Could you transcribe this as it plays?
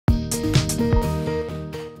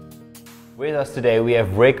With us today we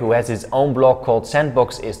have Rick, who has his own blog called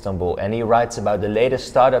Sandbox Istanbul, and he writes about the latest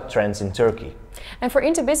startup trends in Turkey. And for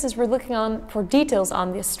Into Business, we're looking for details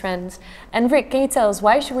on this trend. And Rick, can you tell us,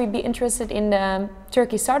 why should we be interested in the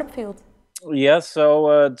Turkey startup field? Yes,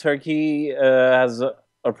 so Turkey has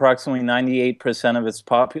approximately 98% of its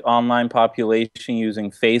online population using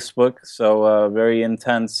Facebook, so very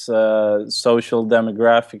intense social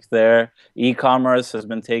demographic there. E-commerce has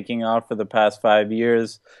been taking off for the past 5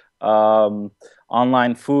 years.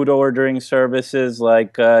 Online food ordering services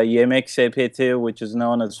like Yemek Sepeti, which is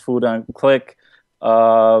known as Food on Click,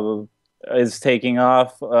 is taking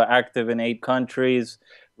off, active in 8 countries.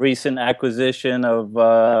 Recent acquisition of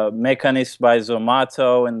Mechanis by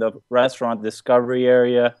Zomato in the restaurant discovery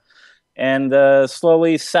area. And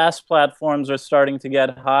slowly SaaS platforms are starting to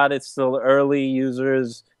get hot. It's still early.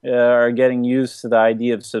 Users are getting used to the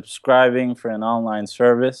idea of subscribing for an online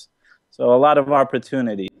service. So a lot of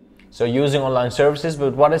opportunity. So using online services,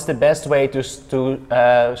 but what is the best way to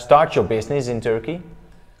start your business in Turkey?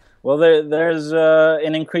 Well, there's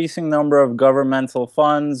an increasing number of governmental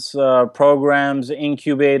funds, programs,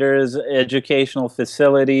 incubators, educational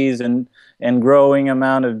facilities, and growing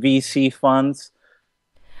amount of VC funds.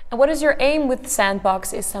 And what is your aim with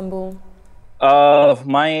Sandbox Istanbul?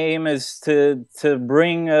 My aim is to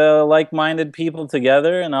bring like-minded people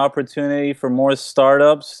together, an opportunity for more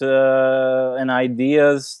startups and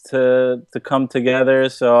ideas to come together.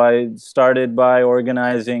 So I started by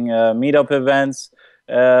organizing meetup events,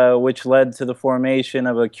 which led to the formation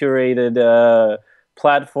of a curated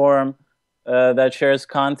platform that shares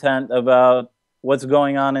content about what's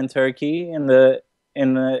going on in Turkey in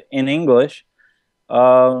English.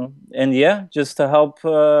 And yeah, just to help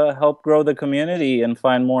grow the community and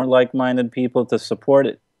find more like-minded people to support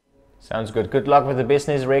it. Sounds good. Good luck with the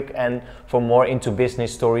business, Rick. And for more Into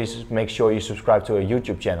Business stories, make sure you subscribe to our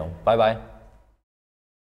YouTube channel. Bye-bye.